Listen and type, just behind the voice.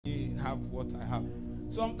have what I have.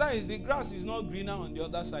 Sometimes the grass is not greener on the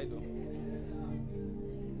other side. Though.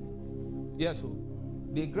 Yes, so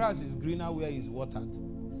the grass is greener where it's watered,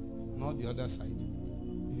 not the other side.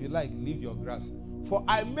 If you like, leave your grass. For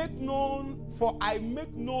I make known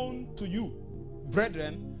to you,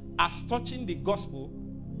 brethren, as touching the gospel,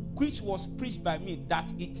 which was preached by me,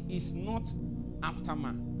 that it is not after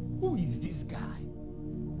man. Who is this guy?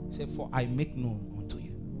 He said, for I make known unto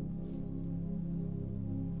you.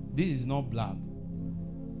 This is not blab.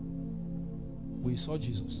 We saw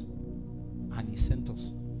Jesus and he sent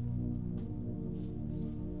us.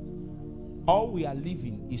 All we are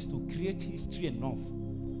living is to create history enough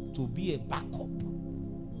to be a backup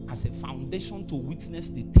as a foundation to witness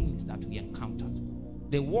the things that we encountered.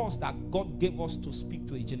 The words that God gave us to speak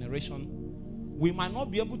to a generation, we might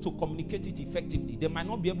not be able to communicate it effectively. They might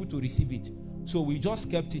not be able to receive it. So we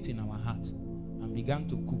just kept it in our heart and began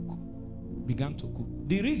to cook.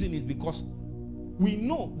 The reason is because we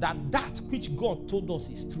know that which God told us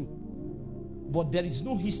is true. But there is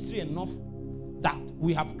no history enough that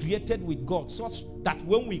we have created with God such that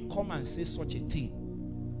when we come and say such a thing,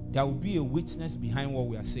 there will be a witness behind what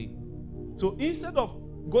we are saying. So instead of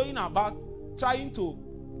going about trying to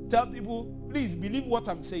tell people, please believe what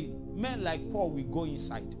I'm saying, men like Paul will go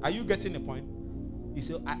inside. Are you getting the point? He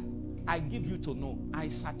said, I give you to know, I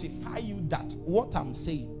certify you that what I'm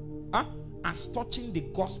saying, as touching the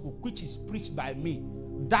gospel which is preached by me,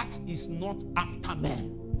 that is not after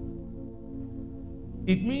men.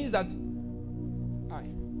 It means that,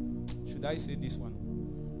 should I say this one?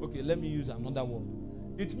 Okay, let me use another word.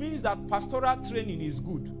 It means that pastoral training is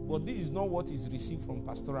good, but this is not what is received from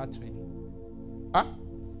pastoral training.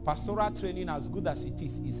 Pastoral training, as good as it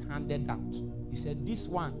is handed out. He said this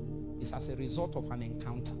one is as a result of an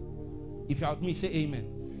encounter. If you are with me, say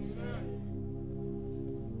amen.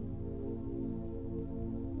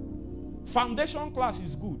 Foundation class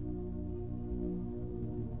is good.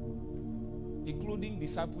 Including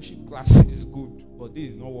discipleship class is good. But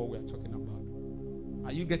this is not what we are talking about.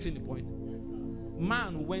 Are you getting the point?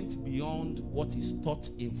 Man went beyond what is taught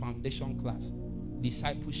in foundation class,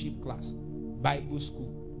 discipleship class, Bible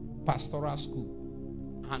school, pastoral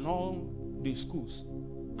school, and all the schools.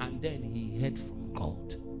 And then he heard from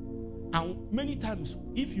God. And many times,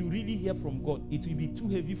 if you really hear from God, it will be too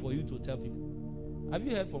heavy for you to tell people. Have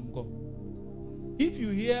you heard from God? If you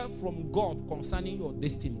hear from God concerning your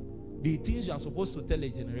destiny, the things you are supposed to tell a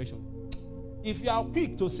generation, if you are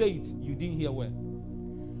quick to say it, you didn't hear well.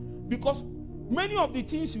 Because many of the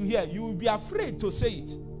things you hear, you will be afraid to say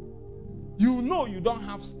it. You know you don't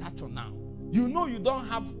have stature now. You know you don't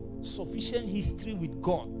have sufficient history with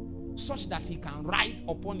God such that he can ride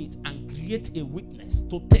upon it and create a witness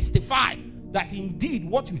to testify that indeed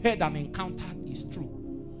what you heard and encountered is true.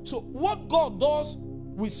 So what God does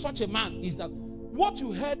with such a man is that what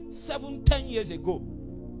you heard 7-10 years ago,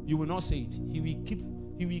 you will not say it. He will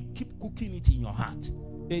keep cooking it in your heart.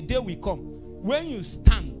 A day will come when you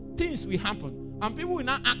stand, things will happen, and people will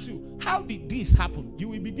now ask you, how did this happen? You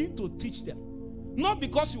will begin to teach them. Not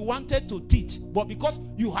because you wanted to teach, but because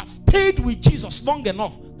you have stayed with Jesus long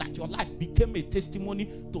enough that your life became a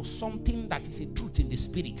testimony to something that is a truth in the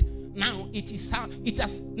spirit. Now it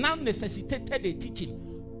has now necessitated a teaching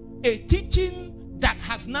that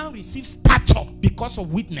has now received stature because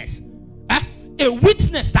of witness. A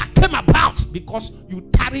witness that came about because you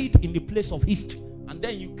tarried in the place of history, and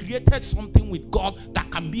then you created something with God that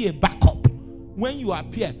can be a backup. When you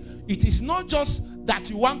appear, it is not just that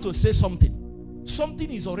you want to say something.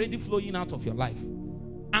 Something is already flowing out of your life.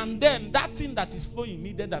 And then that thing that is flowing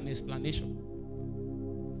needed an explanation.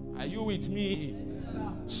 Are you with me?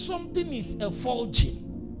 Yes, something is effulging.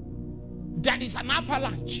 There is an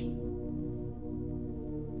avalanche.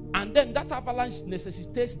 And then that avalanche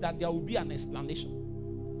necessitates that there will be an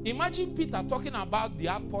explanation. Imagine Peter talking about the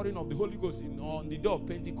outpouring of the Holy Ghost on the day of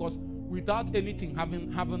Pentecost without anything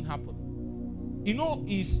having happened. You know,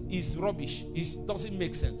 it's rubbish. It doesn't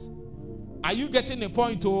make sense. Are you getting the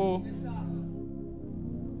point? Oh, yes,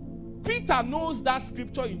 Peter knows that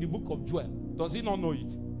scripture in the book of Joel. Does he not know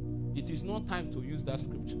it? It is not time to use that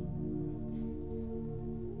scripture.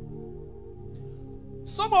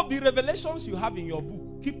 Some of the revelations you have in your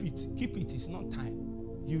book, keep it. It's not time.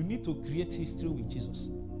 You need to create history with Jesus.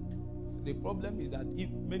 The problem is that if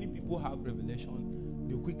many people have revelation,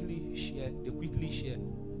 they quickly share.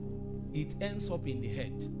 It ends up in the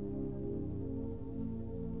head.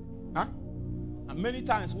 And many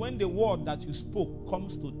times when the word that you spoke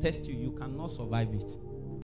comes to test you, you cannot survive it.